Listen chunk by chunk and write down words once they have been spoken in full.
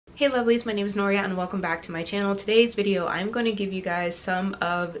Hey lovelies, my name is Noria and welcome back to my channel. Today's video, I'm going to give you guys some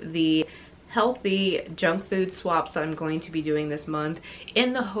of the healthy junk food swaps that I'm going to be doing this month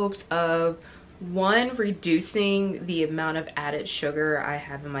in the hopes of, one, reducing the amount of added sugar I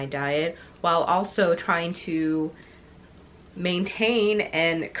have in my diet while also trying to maintain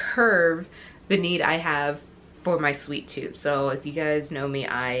and curb the need I have for my sweet tooth. So if you guys know me,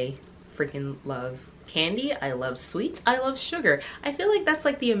 I freaking love candy, I love sweets, I love sugar. I feel like that's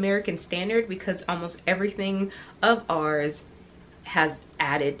like the American standard because almost everything of ours has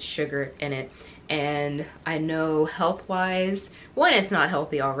added sugar in it. And I know health-wise, one, it's not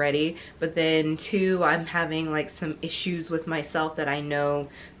healthy already, but then two, I'm having like some issues with myself that I know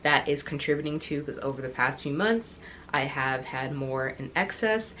that is contributing to, because over the past few months I have had more in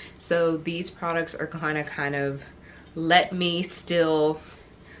excess. So these products are kind of let me still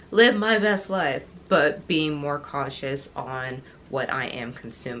live my best life, but being more cautious on what I am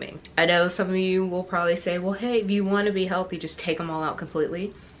consuming. I know some of you will probably say, well, hey, if you want to be healthy, just take them all out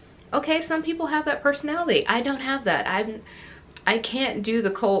completely. Okay, some people have that personality. I don't have that. I can't do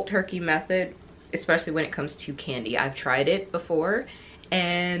the cold turkey method, especially when it comes to candy. I've tried it before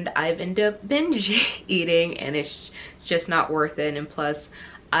and I've ended up binge eating and it's just not worth it. And plus,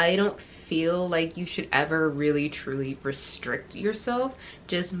 I don't feel like you should ever really truly restrict yourself.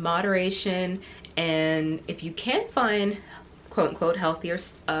 Just moderation, and if you can find quote-unquote healthier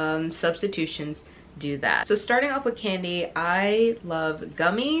substitutions, do that. So starting off with candy, I love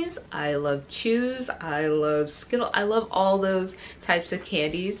gummies, I love chews, I love Skittles, I love all those types of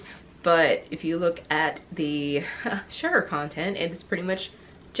candies. But if you look at the sugar content, it's pretty much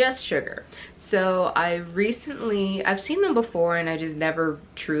just sugar. So I've seen them before and I just never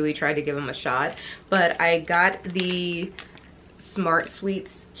truly tried to give them a shot, but I got the Smart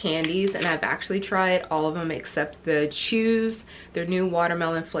Sweets candies and I've actually tried all of them except the chews, their new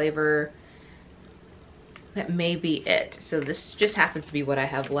watermelon flavor. That may be it. So this just happens to be what I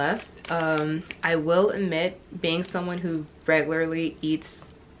have left. I will admit, being someone who regularly eats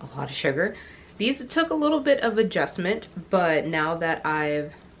a lot of sugar, these took a little bit of adjustment, but now that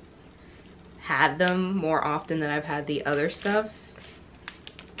I've had them more often than I've had the other stuff,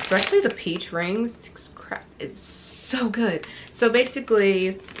 especially the peach rings, it's so good. So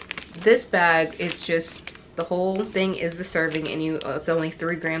basically this bag is just, the whole thing is the serving, and it's only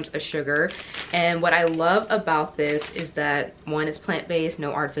 3 grams of sugar. And what I love about this is that, one, it's plant-based,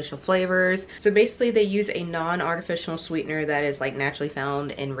 no artificial flavors. So basically they use a non-artificial sweetener that is like naturally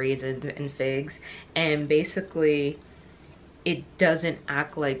found in raisins and figs, and basically it doesn't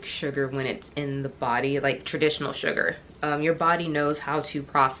act like sugar when it's in the body, like traditional sugar. Your body knows how to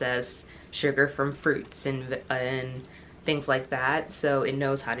process sugar from fruits and things like that, so it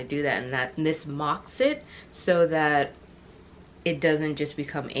knows how to do that, and this mocks it so that it doesn't just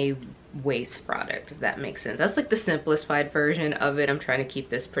become a waste product, if that makes sense. That's like the simplified version of it. I'm trying to keep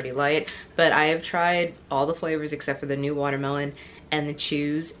this pretty light, but I have tried all the flavors except for the new watermelon and the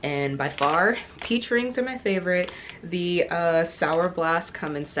chews, and by far peach rings are my favorite. The sour blast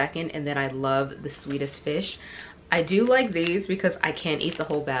come in second, and then I love the sweetest fish. I do like these because I can't eat the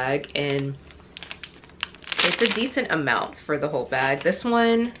whole bag, and it's a decent amount for the whole bag. This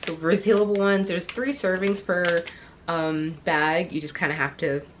one, the resealable ones, there's 3 servings per bag. You just kind of have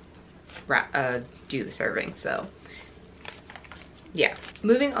to do the serving. So yeah,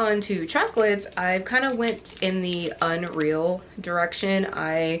 moving on to chocolates, I've kind of went in the Unreal direction.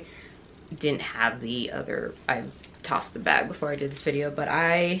 I didn't have the other, I tossed the bag before I did this video, but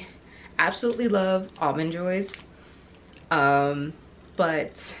I absolutely love Almond Joys,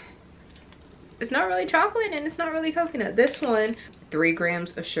 but it's not really chocolate and it's not really coconut. This one, 3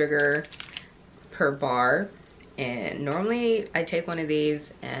 grams of sugar per bar, and normally I take one of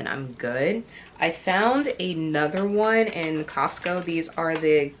these and I'm good. I found another one in Costco. These are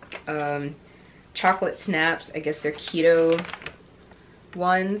the chocolate snaps. I guess they're keto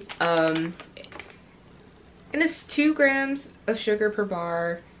ones. And it's 2 grams of sugar per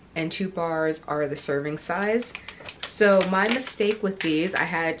bar, and 2 bars are the serving size. So my mistake with these,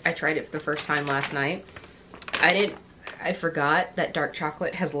 I tried it for the first time last night. I forgot that dark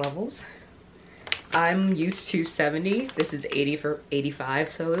chocolate has levels. I'm used to 70, this is 80 for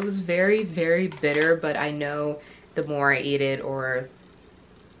 85, so it was very, very bitter, but I know the more I eat it, or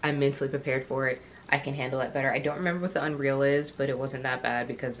I'm mentally prepared for it, I can handle it better. I don't remember what the Unreal is, but it wasn't that bad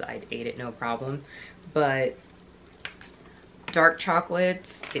because I ate it no problem. But dark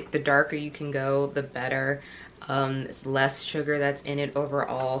chocolates, the darker you can go, the better. It's less sugar that's in it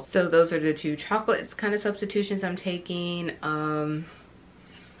overall. So those are the 2 chocolates kind of substitutions I'm taking.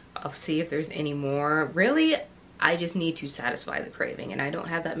 I'll see if there's any more. Really, I just need to satisfy the craving, and I don't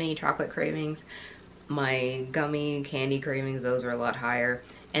have that many chocolate cravings. My gummy candy cravings, those are a lot higher.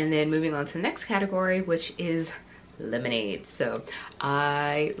 And then moving on to the next category, which is lemonade. So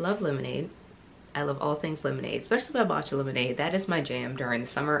I love lemonade. I love all things lemonade, especially my matcha lemonade. That is my jam during the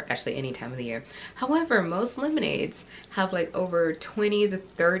summer, actually any time of the year. However, most lemonades have like over 20 to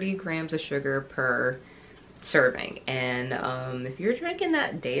 30 grams of sugar per serving. And if you're drinking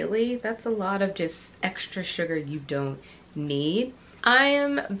that daily, that's a lot of just extra sugar you don't need. I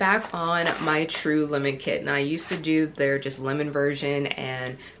am back on my True Lemon kit. Now I used to do their just lemon version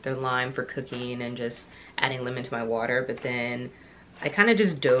and their lime for cooking and just adding lemon to my water, but then I kind of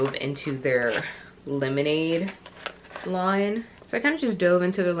just dove into their lemonade line. So I kind of just dove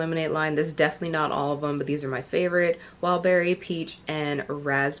into the lemonade line. This is definitely not all of them, but these are my favorite: wild berry, peach, and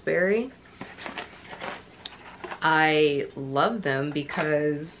raspberry. I love them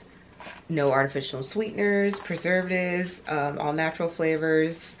because no artificial sweeteners, preservatives, all natural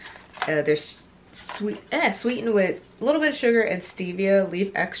flavors. They're sweetened with a little bit of sugar and stevia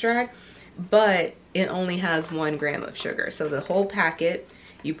leaf extract, but it only has 1 gram of sugar. So the whole packet,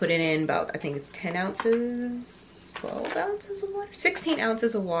 you put it in about, I think it's 10 ounces, 12 ounces of water, 16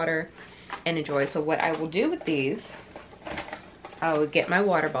 ounces of water, and enjoy. So what I will do with these, I will get my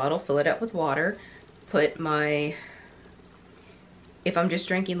water bottle, fill it up with water, put my, if I'm just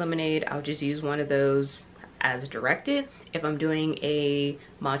drinking lemonade, I'll just use one of those as directed. If I'm doing a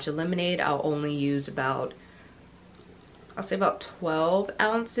matcha lemonade, I'll only use about, I'll say about 12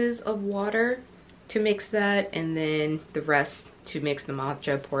 ounces of water to mix that, and then the rest to mix the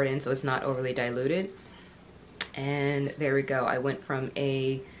matcha, pour it in so it's not overly diluted. And there we go. I went from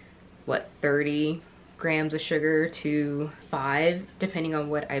a, what, 30 grams of sugar to 5, depending on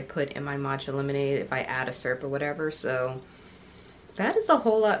what I put in my matcha lemonade, if I add a syrup or whatever. So that is a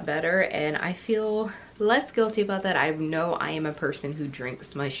whole lot better, and I feel less guilty about that. I know I am a person who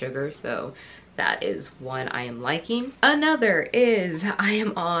drinks my sugar, so that is one I am liking. Another is I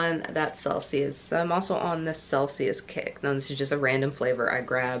am on that Celsius. So I'm also on the Celsius kick. Now this is just a random flavor I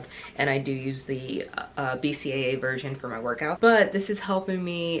grabbed, and I do use the BCAA version for my workout. But this is helping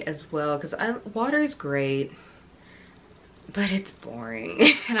me as well because water is great, but it's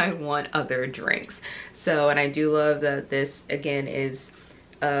boring and I want other drinks. So, and I do love that this again is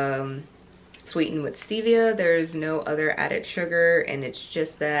sweetened with stevia. There's no other added sugar, and it's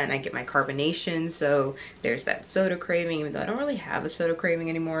just that, and I get my carbonation, so there's that soda craving, even though I don't really have a soda craving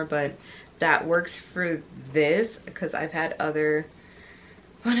anymore, but that works for this because I've had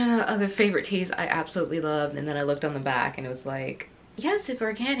one of my other favorite teas I absolutely loved, and then I looked on the back and it was like, yes, it's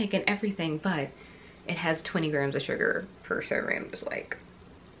organic and everything, but it has 20 grams of sugar per serving. I'm just like,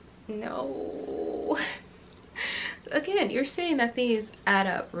 no. Again, you're seeing that these add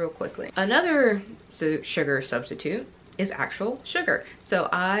up real quickly. Another sugar substitute is actual sugar. So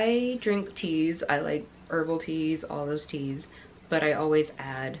I drink teas. I like herbal teas, all those teas, but I always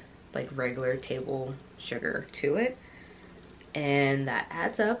add like regular table sugar to it, and that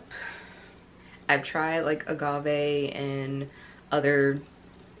adds up. I've tried like agave and other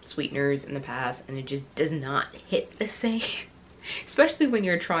sweeteners in the past, and it just does not hit the same. Especially when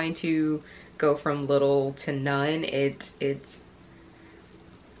you're trying to go from little to none. It's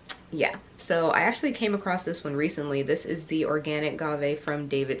yeah. So I actually came across this one recently. This is the organic agave from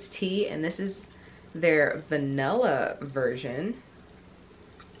David's Tea, and this is their vanilla version.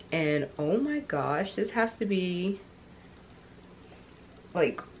 And oh my gosh, this has to be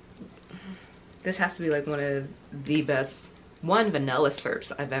like one of the best vanilla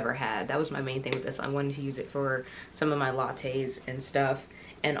syrups I've ever had. That was my main thing with this. I wanted to use it for some of my lattes and stuff,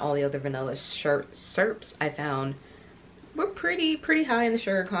 and all the other vanilla syrups I found were pretty high in the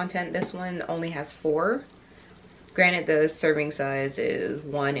sugar content. This one only has 4. Granted, the serving size is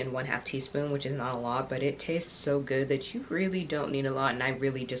 1 1/2 teaspoon, which is not a lot, but it tastes so good that you really don't need a lot, and I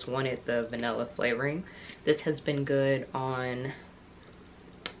really just wanted the vanilla flavoring. This has been good on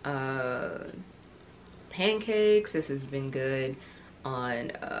pancakes. This has been good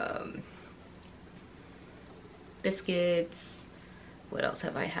on biscuits. What else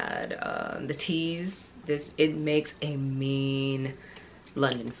have I had? The teas. It makes a mean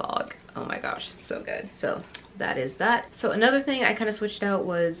London fog. Oh my gosh, so good. So that is that. So another thing I kind of switched out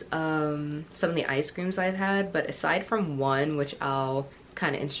was some of the ice creams I've had, but aside from one, which I'll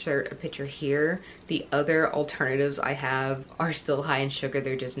kind of insert a picture here, the other alternatives I have are still high in sugar.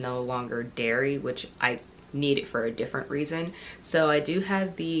 They're just no longer dairy, which I need it for a different reason. So I do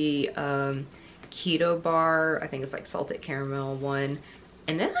have the keto bar. I think it's like salted caramel one,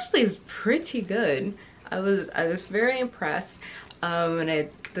 and that actually is pretty good. I was very impressed. and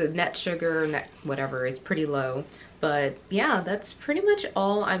the net sugar, net whatever, is pretty low. But yeah, that's pretty much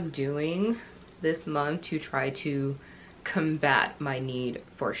all I'm doing this month to try to combat my need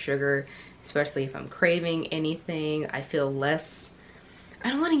for sugar, especially if I'm craving anything. I feel less, I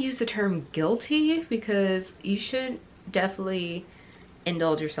don't want to use the term guilty, because you should definitely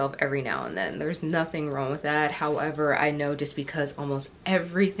indulge yourself every now and then. There's nothing wrong with that. However, I know just because almost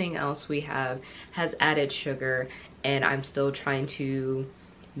everything else we have has added sugar, and I'm still trying to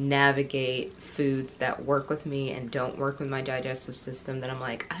navigate foods that work with me and don't work with my digestive system, that I'm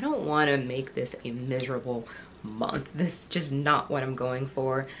like, I don't want to make this a miserable month. This is just not what I'm going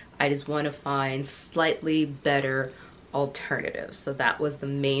for. I just want to find slightly better alternatives. So that was the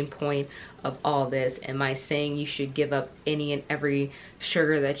main point of all this. Am I saying you should give up any and every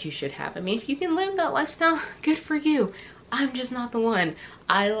sugar that you should have? I mean, if you can live that lifestyle, good for you. I'm just not the one.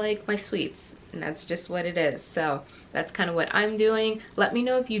 I like my sweets, and that's just what it is. So that's kind of what I'm doing. Let me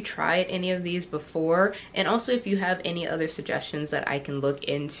know if you tried any of these before, and also if you have any other suggestions that I can look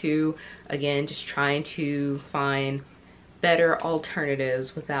into. Again, just trying to find better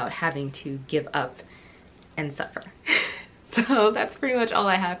alternatives without having to give up and suffer. So that's pretty much all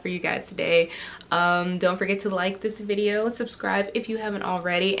I have for you guys today. Don't forget to like this video, subscribe if you haven't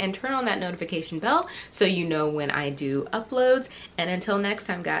already, and turn on that notification bell so you know when I do uploads. And until next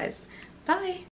time, guys, bye.